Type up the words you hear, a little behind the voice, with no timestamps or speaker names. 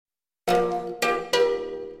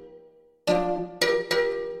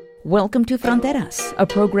Welcome to Fronteras, a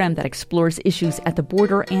program that explores issues at the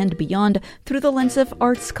border and beyond through the lens of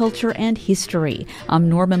arts, culture, and history. I'm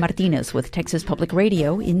Norma Martínez with Texas Public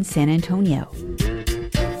Radio in San Antonio.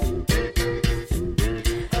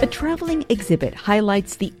 A traveling exhibit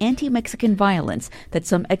highlights the anti-Mexican violence that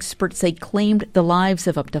some experts say claimed the lives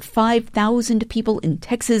of up to 5,000 people in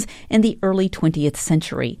Texas in the early 20th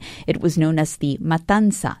century. It was known as the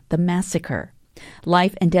Matanza, the massacre.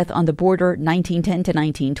 Life and Death on the Border, 1910 to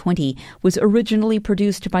 1920, was originally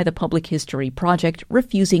produced by the Public History Project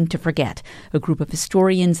Refusing to Forget, a group of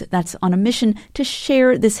historians that's on a mission to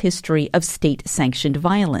share this history of state-sanctioned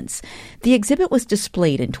violence. The exhibit was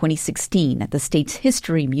displayed in 2016 at the state's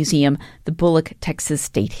history museum, the Bullock, Texas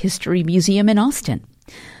State History Museum in Austin.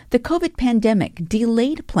 The COVID pandemic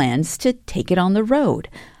delayed plans to take it on the road.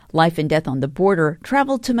 Life and Death on the Border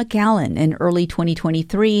traveled to McAllen in early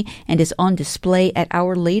 2023 and is on display at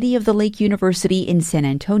Our Lady of the Lake University in San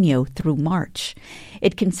Antonio through March.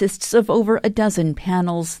 It consists of over a dozen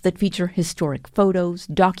panels that feature historic photos,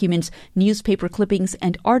 documents, newspaper clippings,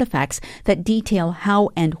 and artifacts that detail how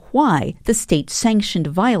and why the state sanctioned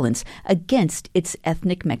violence against its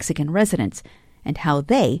ethnic Mexican residents and how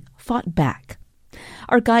they fought back.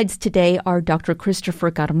 Our guides today are Dr.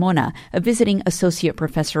 Christopher Carmona, a visiting associate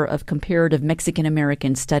professor of comparative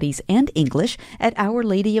Mexican-American studies and English at Our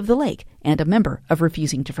Lady of the Lake and a member of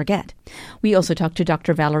Refusing to Forget. We also talked to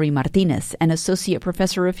Dr. Valerie Martínez, an associate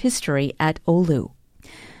professor of history at OLU.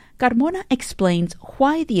 Carmona explains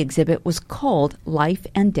why the exhibit was called Life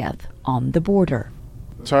and Death on the Border.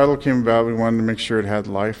 The title came about, we wanted to make sure it had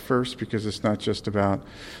life first, because it's not just about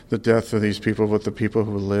the death of these people, but the people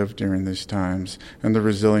who lived during these times and the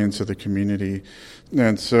resilience of the community.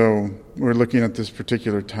 And so we're looking at this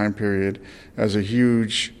particular time period as a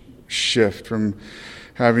huge shift from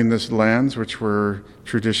having this lands, which were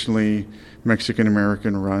traditionally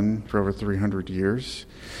Mexican-American run for over 300 years,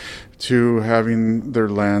 to having their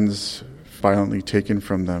lands violently taken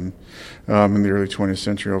from them in the early 20th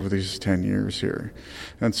century over these 10 years here.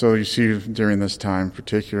 And so you see during this time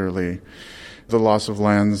particularly the loss of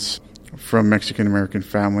lands from Mexican-American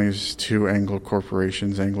families to Anglo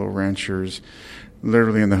corporations, Anglo ranchers,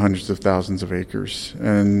 literally in the hundreds of thousands of acres.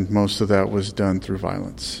 And most of that was done through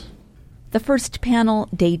violence. The first panel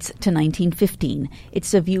dates to 1915.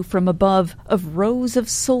 It's a view from above of rows of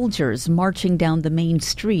soldiers marching down the main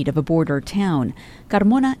street of a border town.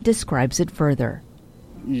 Carmona describes it further.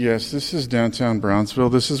 Yes, this is downtown Brownsville.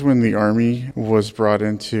 This is when the Army was brought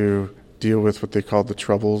in to deal with what they called the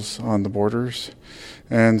troubles on the borders.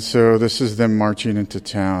 And so this is them marching into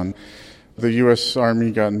town. The U.S.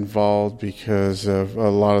 Army got involved because of a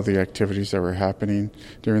lot of the activities that were happening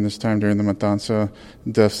during this time, during the Matanza,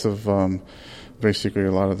 deaths of basically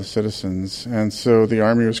a lot of the citizens. And so the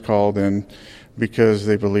Army was called in because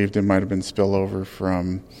they believed it might have been spillover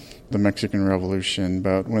from the Mexican Revolution.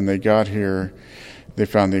 But when they got here, they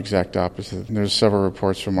found the exact opposite. There's several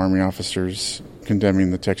reports from Army officers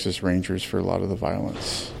condemning the Texas Rangers for a lot of the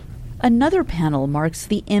violence. Another panel marks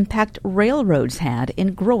the impact railroads had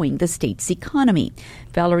in growing the state's economy.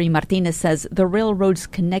 Valerie Martínez says the railroads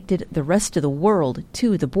connected the rest of the world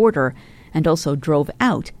to the border and also drove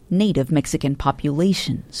out native Mexican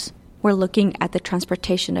populations. We're looking at the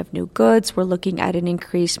transportation of new goods. We're looking at an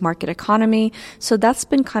increased market economy. So that's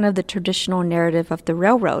been kind of the traditional narrative of the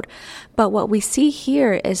railroad. But what we see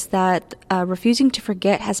here is that Refusing to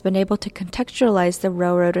Forget has been able to contextualize the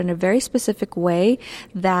railroad in a very specific way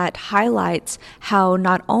that highlights how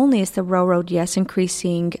not only is the railroad, yes,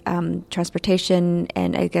 increasing transportation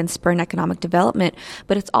and, again, spurring economic development,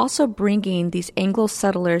 but it's also bringing these Anglo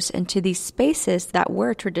settlers into these spaces that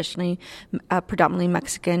were traditionally predominantly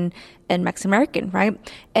Mexican and Mexican-American, right?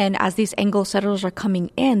 And as these Anglo settlers are coming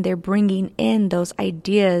in, they're bringing in those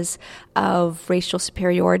ideas of racial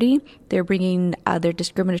superiority. They're bringing their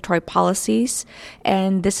discriminatory policies.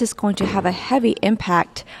 And this is going to have a heavy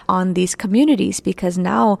impact on these communities because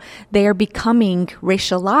now they are becoming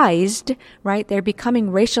racialized, right? They're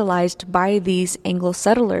becoming racialized by these Anglo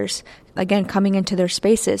settlers, again, coming into their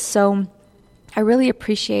spaces. So I really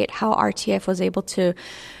appreciate how RTF was able to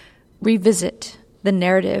revisit the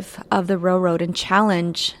narrative of the railroad and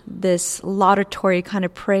challenge this laudatory kind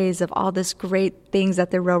of praise of all this great things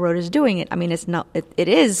that the railroad is doing. I mean, it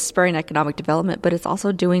is spurring economic development, but it's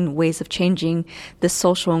also doing ways of changing the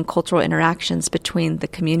social and cultural interactions between the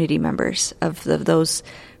community members of those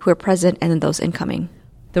who are present and those incoming.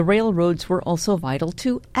 The railroads were also vital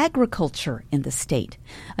to agriculture in the state.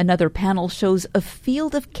 Another panel shows a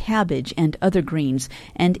field of cabbage and other greens,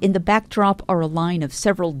 and in the backdrop are a line of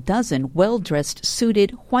several dozen well-dressed,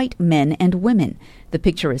 suited white men and women. The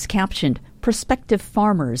picture is captioned, prospective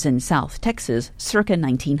farmers in South Texas circa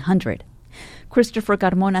 1900. Christopher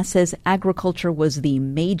Carmona says agriculture was the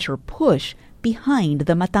major push behind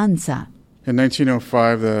the matanza. In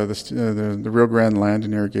 1905, the Rio Grande Land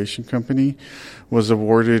and Irrigation Company was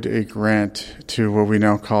awarded a grant to what we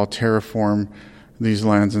now call terraform these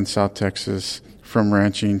lands in South Texas from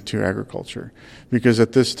ranching to agriculture. Because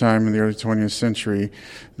at this time in the early 20th century,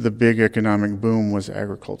 the big economic boom was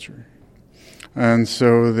agriculture. And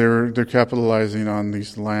so they're capitalizing on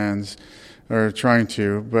these lands, or trying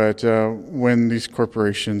to, but when these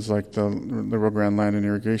corporations like the Rio Grande Land and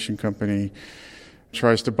Irrigation Company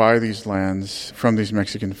tries to buy these lands from these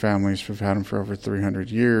Mexican families who've had them for over 300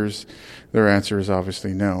 years, their answer is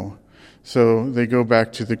obviously no. So they go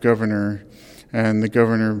back to the governor, and the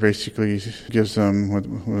governor basically gives them what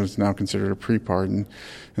is now considered a pre-pardon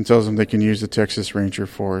and tells them they can use the Texas Ranger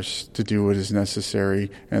Force to do what is necessary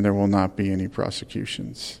and there will not be any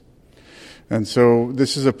prosecutions. And so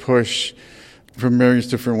this is a push from various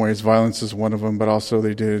different ways. Violence is one of them, but also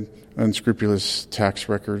they did unscrupulous tax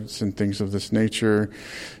records and things of this nature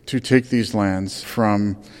to take these lands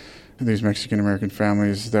from these Mexican-American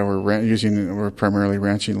families that were primarily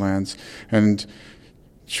ranching lands and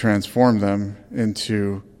transform them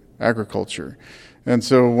into agriculture. And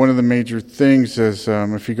so one of the major things is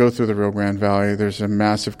if you go through the Rio Grande Valley, there's a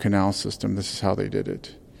massive canal system. This is how they did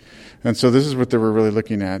it. And so this is what they were really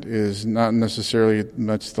looking at, is not necessarily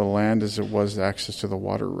much the land as it was access to the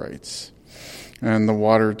water rights. And the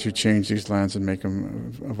water to change these lands and make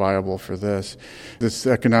them viable for this. This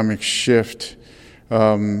economic shift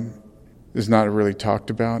is not really talked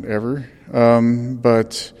about ever.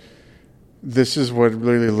 But this is what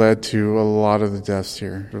really led to a lot of the deaths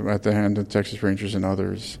here at the hand of Texas Rangers and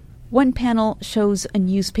others. One panel shows a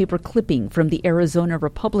newspaper clipping from the Arizona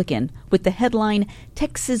Republican with the headline,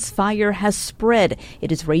 "Texas fire has spread. It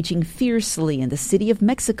is raging fiercely in the city of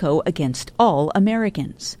Mexico against all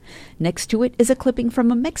Americans." Next to it is a clipping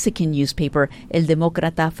from a Mexican newspaper, El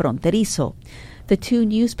Demócrata Fronterizo. The two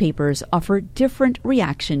newspapers offer different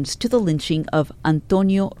reactions to the lynching of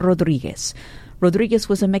Antonio Rodriguez. Rodriguez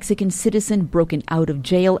was a Mexican citizen broken out of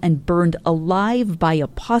jail and burned alive by a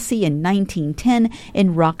posse in 1910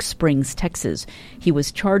 in Rock Springs, Texas. He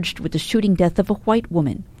was charged with the shooting death of a white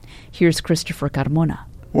woman. Here's Christopher Carmona.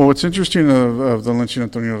 Well, what's interesting of the lynching of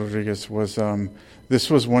Antonio Rodriguez was this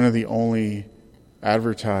was one of the only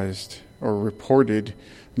advertised or reported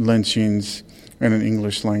lynchings in an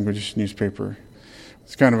English language newspaper.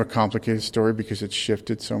 It's kind of a complicated story because it's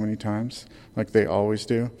shifted so many times, like they always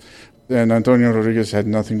do. And Antonio Rodriguez had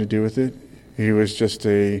nothing to do with it. He was just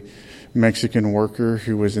a Mexican worker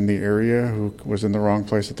who was in the area, who was in the wrong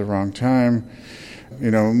place at the wrong time.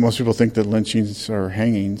 You know, most people think that lynchings are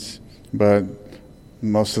hangings, but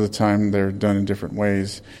most of the time they're done in different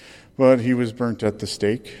ways. But he was burnt at the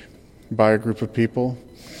stake by a group of people.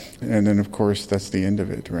 And then, of course, that's the end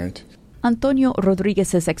of it, right? Antonio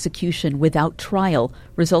Rodriguez's execution without trial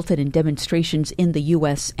resulted in demonstrations in the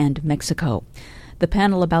U.S. and Mexico. The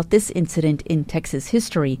panel about this incident in Texas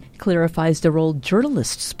history clarifies the role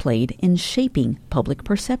journalists played in shaping public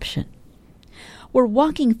perception. We're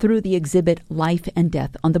walking through the exhibit Life and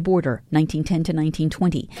Death on the Border, 1910 to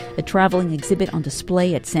 1920, a traveling exhibit on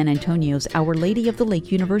display at San Antonio's Our Lady of the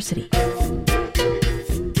Lake University.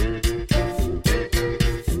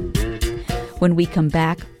 When we come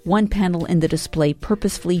back, one panel in the display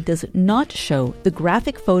purposefully does not show the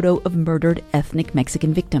graphic photo of murdered ethnic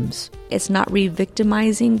Mexican victims. It's not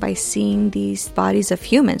re-victimizing by seeing these bodies of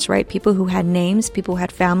humans, right? People who had names, people who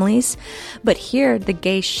had families. But here, the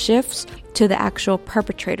gaze shifts to the actual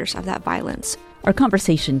perpetrators of that violence. Our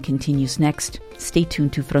conversation continues next. Stay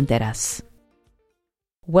tuned to Fronteras.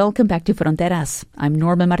 Welcome back to Fronteras. I'm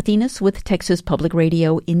Norma Martínez with Texas Public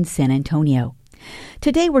Radio in San Antonio.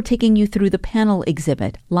 Today we're taking you through the panel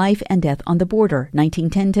exhibit, Life and Death on the Border, 1910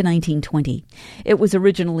 to 1920. It was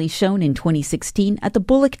originally shown in 2016 at the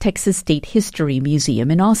Bullock, Texas State History Museum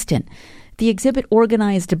in Austin. The exhibit,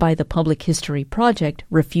 organized by the Public History Project,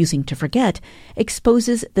 Refusing to Forget,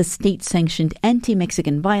 exposes the state-sanctioned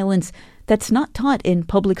anti-Mexican violence that's not taught in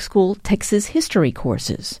public school Texas history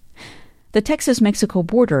courses. The Texas-Mexico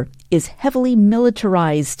border is heavily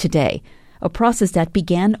militarized today, a process that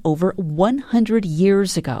began over 100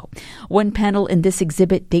 years ago. One panel in this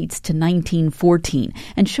exhibit dates to 1914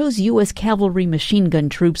 and shows U.S. cavalry machine gun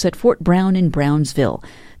troops at Fort Brown in Brownsville.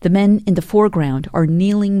 The men in the foreground are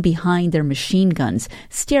kneeling behind their machine guns,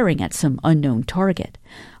 staring at some unknown target.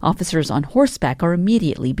 Officers on horseback are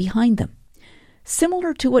immediately behind them.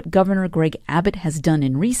 Similar to what Governor Greg Abbott has done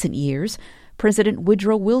in recent years, President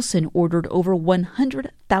Woodrow Wilson ordered over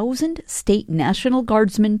 100,000 state National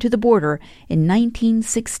Guardsmen to the border in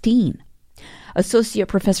 1916. Associate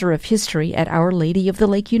Professor of History at Our Lady of the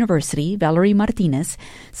Lake University, Valerie Martínez,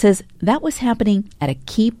 says that was happening at a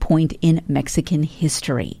key point in Mexican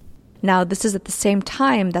history. Now, this is at the same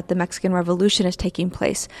time that the Mexican Revolution is taking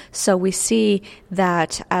place. So we see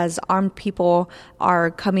that as armed people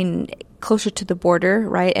are coming closer to the border,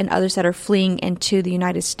 right, and others that are fleeing into the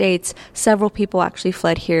United States, several people actually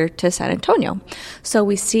fled here to San Antonio. So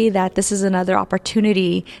we see that this is another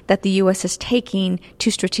opportunity that the U.S. is taking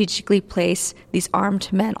to strategically place these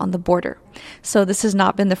armed men on the border. So this has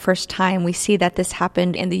not been the first time. We see that this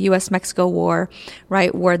happened in the U.S.-Mexico War,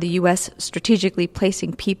 right, where the U.S. strategically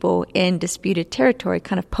placing people in disputed territory,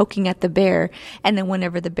 kind of poking at the bear, and then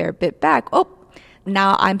whenever the bear bit back,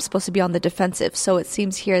 now I'm supposed to be on the defensive. So it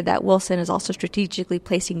seems here that Wilson is also strategically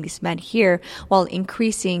placing these men here while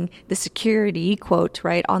increasing the security, quote,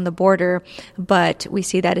 right, on the border. But we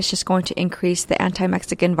see that it's just going to increase the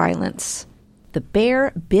anti-Mexican violence. The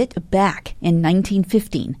bear bit back in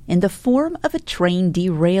 1915 in the form of a train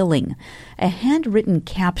derailing. A handwritten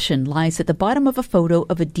caption lies at the bottom of a photo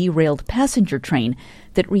of a derailed passenger train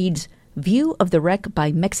that reads, "View of the wreck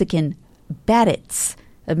by Mexican bandits,"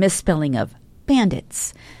 a misspelling of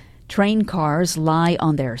bandits. Train cars lie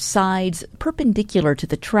on their sides, perpendicular to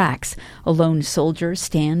the tracks. A lone soldier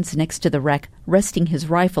stands next to the wreck, resting his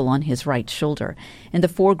rifle on his right shoulder. In the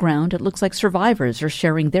foreground, it looks like survivors are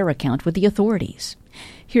sharing their account with the authorities.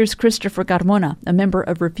 Here's Christopher Carmona, a member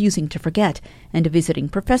of Refusing to Forget and a visiting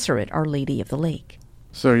professor at Our Lady of the Lake.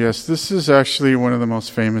 So yes, this is actually one of the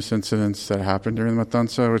most famous incidents that happened during the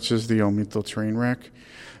Matanza, which is the Omito train wreck.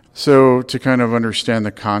 So to kind of understand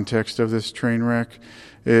the context of this train wreck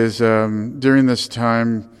is during this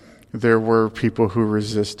time, there were people who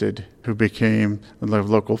resisted, who became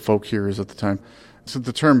local folk heroes at the time. So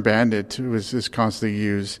the term bandit is constantly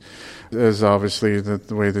used as obviously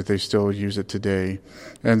the way that they still use it today.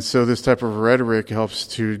 And so this type of rhetoric helps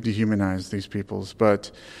to dehumanize these peoples.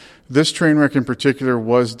 But this train wreck in particular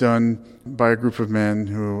was done by a group of men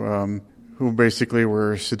who basically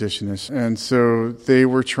were seditionists. And so they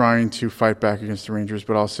were trying to fight back against the Rangers,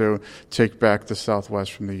 but also take back the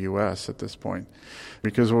Southwest from the U.S. at this point.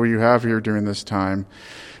 Because what you have here during this time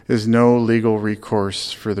is no legal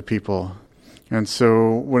recourse for the people. And so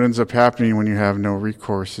what ends up happening when you have no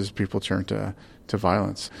recourse is people turn to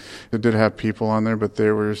violence. They did have people on there, but they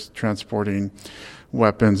were transporting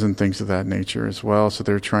weapons and things of that nature as well. So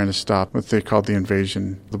they were trying to stop what they called the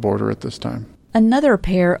invasion of the border at this time. Another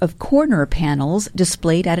pair of corner panels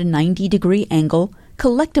displayed at a 90-degree angle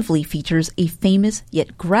collectively features a famous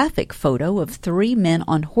yet graphic photo of three men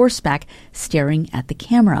on horseback staring at the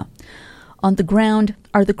camera. On the ground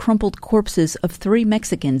are the crumpled corpses of three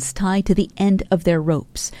Mexicans tied to the end of their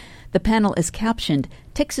ropes. The panel is captioned,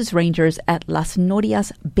 "Texas Rangers at Las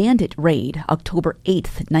Norias Bandit Raid, October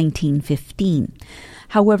 8th, 1915.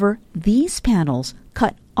 However, these panels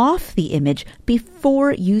cut off the image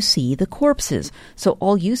before you see the corpses, so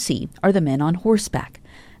all you see are the men on horseback.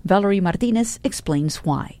 Valerie Martínez explains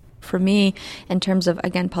why. For me, in terms of,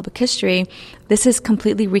 again, public history, this is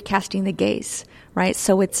completely recasting the gaze, right?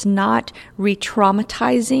 So it's not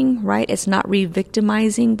re-traumatizing, right? It's not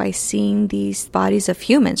re-victimizing by seeing these bodies of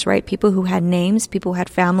humans, right? People who had names, people who had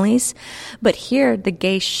families. But here, the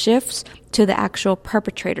gaze shifts to the actual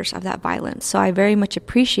perpetrators of that violence. So I very much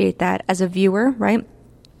appreciate that as a viewer, right?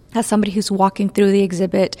 As somebody who's walking through the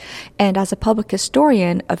exhibit and as a public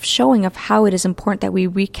historian of showing of how it is important that we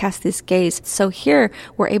recast this gaze. So here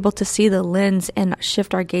we're able to see the lens and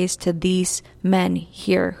shift our gaze to these men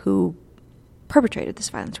here who perpetrated this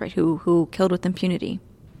violence, right? Who killed with impunity.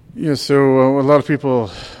 Yeah, so a lot of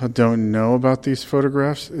people don't know about these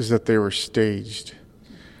photographs is that they were staged.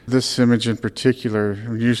 This image in particular,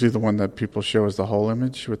 usually the one that people show is the whole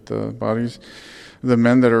image with the bodies. The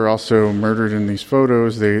men that are also murdered in these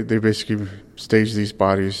photos, they basically stage these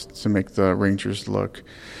bodies to make the Rangers look,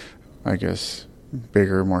 I guess,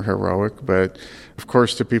 bigger, more heroic. But, of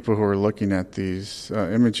course, to people who are looking at these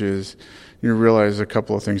images, you realize a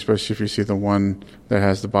couple of things, especially if you see the one that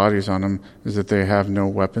has the bodies on them, is that they have no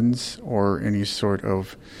weapons or any sort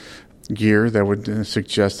of gear that would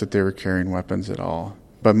suggest that they were carrying weapons at all.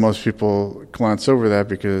 But most people glance over that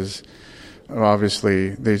because obviously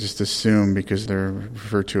they just assume, because they're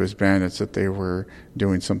referred to as bandits, that they were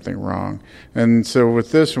doing something wrong. And so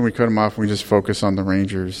with this, when we cut them off, we just focus on the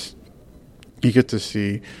Rangers. You get to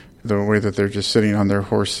see the way that they're just sitting on their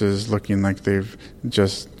horses looking like they've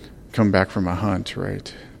just come back from a hunt,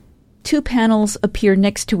 right? Two panels appear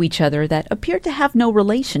next to each other that appear to have no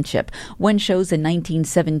relationship. One shows a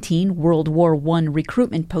 1917 World War I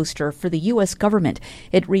recruitment poster for the U.S. government.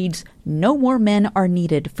 It reads, "No more men are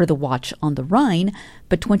needed for the watch on the Rhine,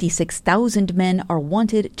 but 26,000 men are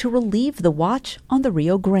wanted to relieve the watch on the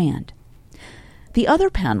Rio Grande." The other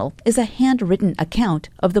panel is a handwritten account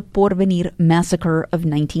of the Porvenir massacre of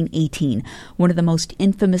 1918, one of the most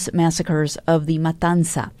infamous massacres of the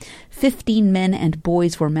Matanza. 15 men and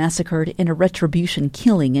boys were massacred in a retribution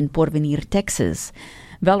killing in Porvenir, Texas.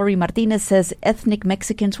 Valerie Martínez says ethnic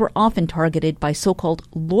Mexicans were often targeted by so-called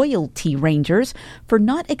loyalty rangers for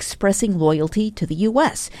not expressing loyalty to the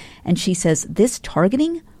U.S., and she says this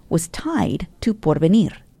targeting was tied to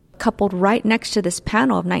Porvenir. Coupled right next to this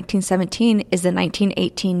panel of 1917 is the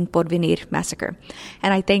 1918 Porvenir massacre.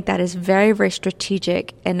 And I think that is very, very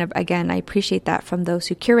strategic. And again, I appreciate that from those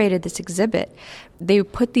who curated this exhibit. They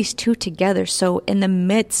put these two together. So in the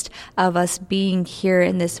midst of us being here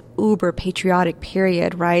in this uber patriotic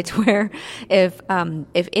period, right, where if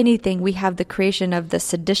anything, we have the creation of the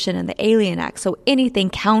Sedition and the Alien Act. So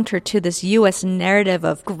anything counter to this U.S. narrative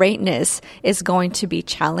of greatness is going to be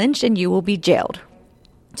challenged and you will be jailed.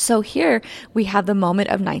 So here we have the moment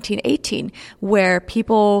of 1918 where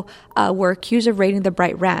people were accused of raiding the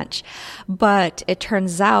Bright Ranch. But it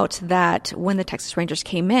turns out that when the Texas Rangers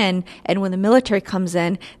came in and when the military comes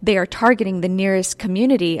in, they are targeting the nearest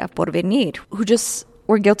community of Porvenir, who just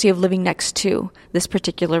were guilty of living next to this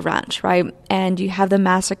particular ranch, right? And you have the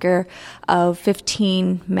massacre of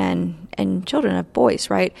 15 men and children, of boys,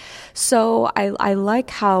 right? So I like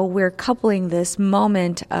how we're coupling this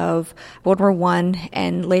moment of World War I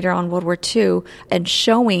and later on World War II and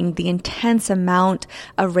showing the intense amount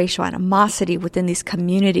of racial animosity within these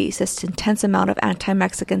communities, this intense amount of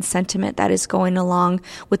anti-Mexican sentiment that is going along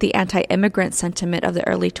with the anti-immigrant sentiment of the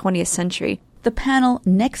early 20th century. The panel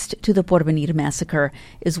next to the Porvenir massacre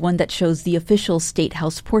is one that shows the official State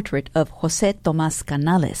House portrait of José Tomás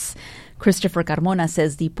Canales. Christopher Carmona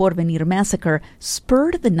says the Porvenir massacre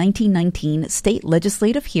spurred the 1919 state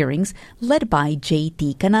legislative hearings led by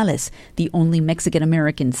J.T. Canales, the only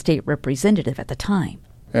Mexican-American state representative at the time.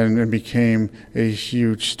 And it became a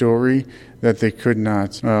huge story that they could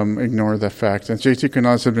not ignore the fact. And J.T.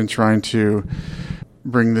 Canales had been trying to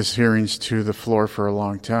bring these hearings to the floor for a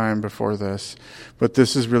long time before this, but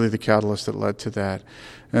this is really the catalyst that led to that.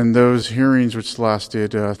 And those hearings, which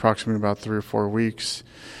lasted approximately about 3 or 4 weeks,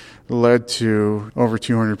 led to over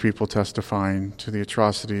 200 people testifying to the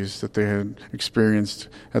atrocities that they had experienced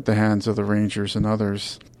at the hands of the Rangers and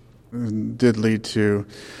others. It did lead to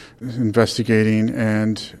investigating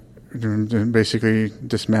and basically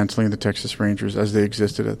dismantling the Texas Rangers as they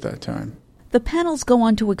existed at that time. The panels go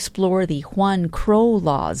on to explore the Juan Crow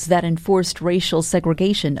laws that enforced racial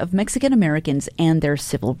segregation of Mexican Americans and their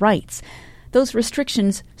civil rights. Those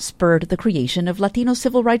restrictions spurred the creation of Latino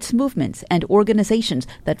civil rights movements and organizations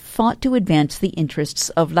that fought to advance the interests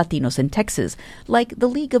of Latinos in Texas, like the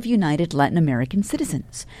League of United Latin American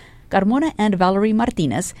Citizens. Carmona and Valerie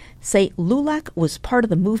Martínez say LULAC was part of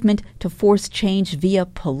the movement to force change via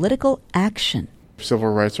political action. Civil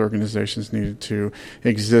rights organizations needed to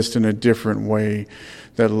exist in a different way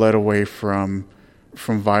that led away from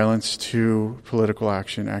violence to political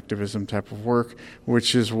action, activism type of work,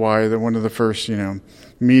 which is why one of the first,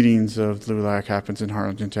 meetings of LULAC happens in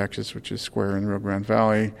Harlingen, Texas, which is square in the Rio Grande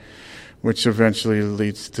Valley, which eventually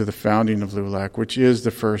leads to the founding of LULAC, which is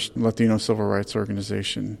the first Latino civil rights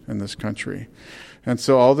organization in this country. And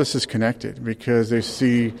so all this is connected because they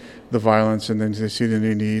see the violence and then they see that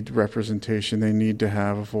they need representation, they need to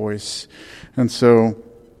have a voice. And so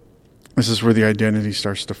this is where the identity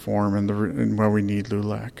starts to form and where we need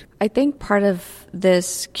LULAC. I think part of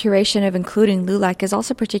this curation of including LULAC is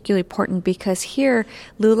also particularly important because here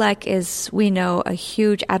LULAC is, we know, a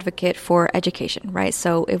huge advocate for education, right?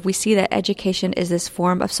 So if we see that education is this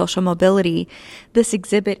form of social mobility, this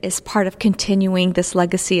exhibit is part of continuing this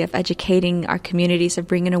legacy of educating our communities, of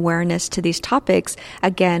bringing awareness to these topics,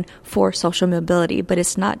 again, for social mobility. But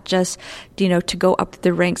it's not just, to go up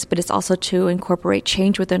the ranks, but it's also to incorporate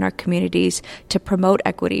change within our communities, to promote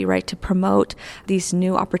equity, right? To promote these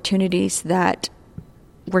new opportunities that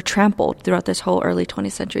were trampled throughout this whole early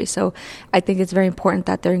 20th century. So I think it's very important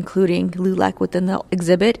that they're including LULAC within the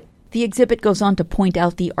exhibit. The exhibit goes on to point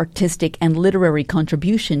out the artistic and literary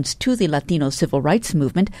contributions to the Latino civil rights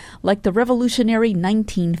movement, like the revolutionary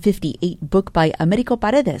 1958 book by Americo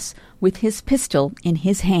Paredes, with his pistol in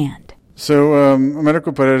his hand. So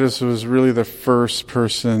Americo Paredes was really the first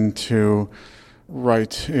person to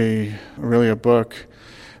write a book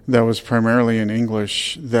that was primarily in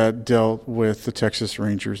English that dealt with the Texas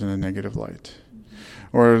Rangers in a negative light.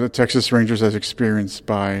 or the Texas Rangers as experienced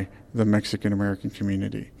by the Mexican-American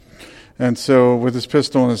community. And so with his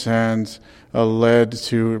pistol in his hands, led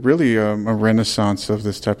to really a renaissance of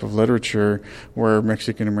this type of literature where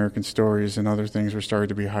Mexican-American stories and other things were starting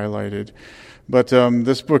to be highlighted. But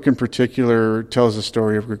this book in particular tells the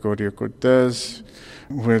story of Gregorio Cortés,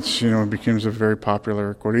 which, becomes a very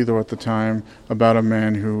popular corrido at the time, about a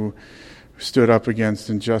man who stood up against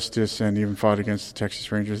injustice and even fought against the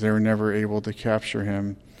Texas Rangers. They were never able to capture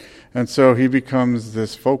him. And so he becomes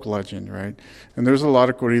this folk legend, right? And there's a lot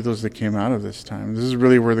of corridos that came out of this time. This is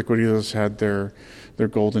really where the corridos had their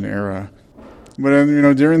golden era. But,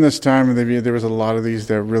 during this time, there was a lot of these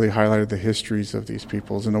that really highlighted the histories of these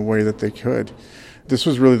peoples in a way that they could. This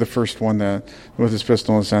was really the first one that, with his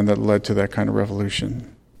pistol in his hand, that led to that kind of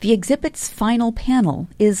revolution. The exhibit's final panel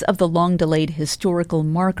is of the long-delayed historical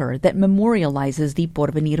marker that memorializes the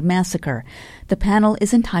Porvenir massacre. The panel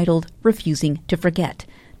is entitled Refusing to Forget,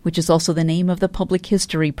 which is also the name of the public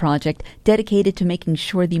history project dedicated to making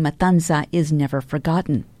sure the Matanza is never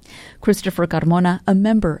forgotten. Christopher Carmona, a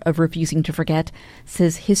member of Refusing to Forget,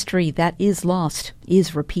 says history that is lost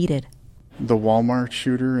is repeated. The Walmart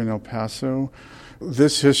shooter in El Paso,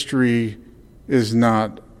 this history is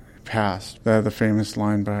not past. The famous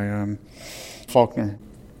line by Faulkner.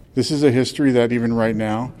 This is a history that even right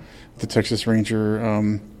now, the Texas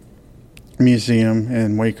Ranger Museum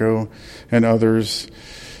in Waco and others,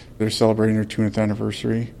 they're celebrating their 200th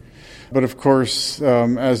anniversary. But of course,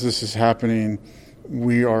 as this is happening,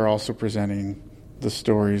 we are also presenting the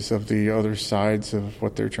stories of the other sides of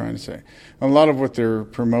what they're trying to say. A lot of what they're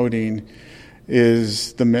promoting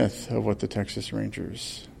is the myth of what the Texas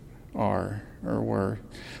Rangers are or were.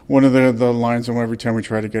 One of the lines, and every time we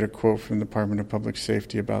try to get a quote from the Department of Public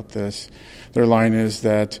Safety about this, their line is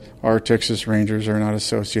that our Texas Rangers are not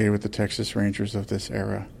associated with the Texas Rangers of this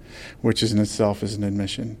era, which in itself is an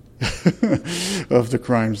admission of the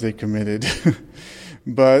crimes they committed.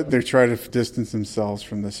 But they try to distance themselves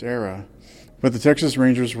from this era. But the Texas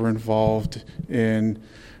Rangers were involved in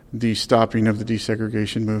the stopping of the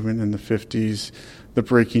desegregation movement in the 50s, the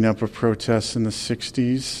breaking up of protests in the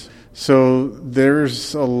 60s. So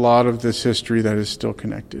there's a lot of this history that is still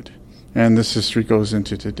connected. And this history goes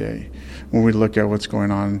into today. When we look at what's going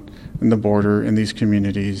on in the border, in these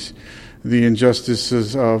communities, the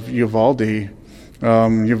injustices of Uvalde.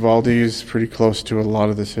 Uvalde is pretty close to a lot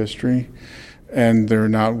of this history, and they're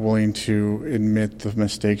not willing to admit the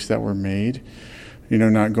mistakes that were made.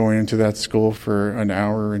 Not going into that school for an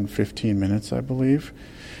hour and 15 minutes, I believe,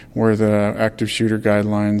 where the active shooter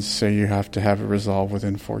guidelines say you have to have it resolved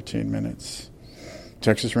within 14 minutes.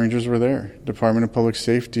 Texas Rangers were there. Department of Public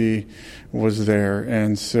Safety was there.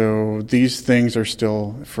 And so these things are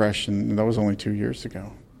still fresh, and that was only 2 years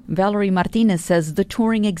ago. Valerie Martínez says the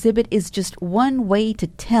touring exhibit is just one way to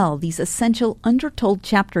tell these essential undertold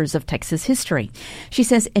chapters of Texas history. She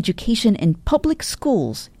says education in public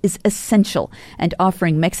schools is essential, and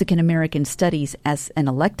offering Mexican-American studies as an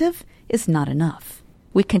elective is not enough.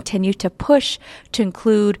 We continue to push to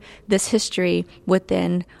include this history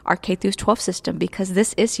within our K-12 system because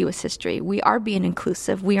this is U.S. history. We are being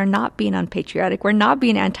inclusive. We are not being unpatriotic. We're not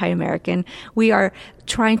being anti-American. We are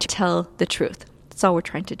trying to tell the truth. That's all we're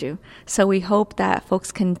trying to do. So we hope that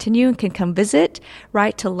folks continue and can come visit,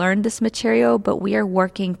 right, to learn this material, but we are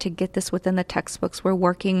working to get this within the textbooks. We're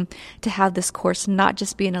working to have this course not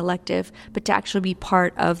just be an elective, but to actually be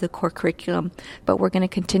part of the core curriculum. But we're going to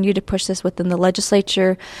continue to push this within the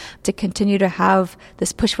legislature, to continue to have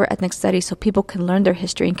this push for ethnic studies so people can learn their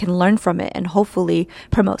history and can learn from it and hopefully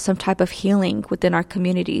promote some type of healing within our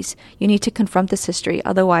communities. You need to confront this history.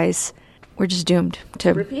 Otherwise, we're just doomed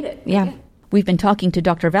to repeat it. Yeah. We've been talking to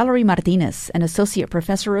Dr. Valerie Martínez, an associate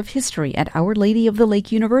professor of history at Our Lady of the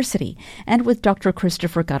Lake University, and with Dr.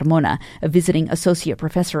 Christopher Carmona, a visiting associate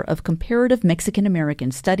professor of comparative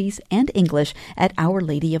Mexican-American studies and English at Our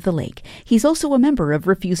Lady of the Lake. He's also a member of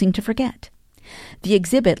Refusing to Forget. The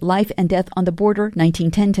exhibit, Life and Death on the Border,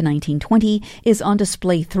 1910 to 1920, is on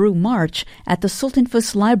display through March at the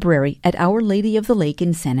Sultanfuss Library at Our Lady of the Lake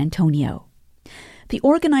in San Antonio. The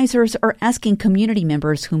organizers are asking community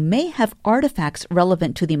members who may have artifacts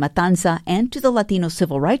relevant to the Matanza and to the Latino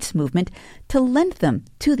civil rights movement to lend them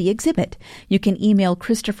to the exhibit. You can email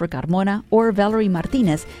Christopher Carmona or Valerie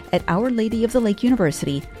Martínez at Our Lady of the Lake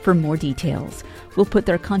University for more details. We'll put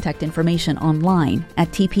their contact information online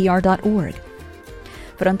at tpr.org.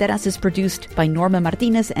 Fronteras is produced by Norma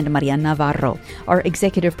Martínez and Mariana Navarro. Our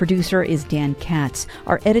executive producer is Dan Katz.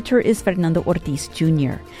 Our editor is Fernando Ortiz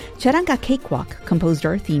Jr. Charanga Cakewalk composed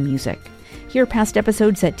our theme music. Hear past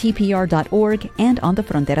episodes at tpr.org and on the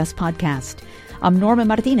Fronteras podcast. I'm Norma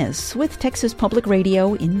Martínez with Texas Public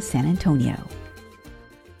Radio in San Antonio.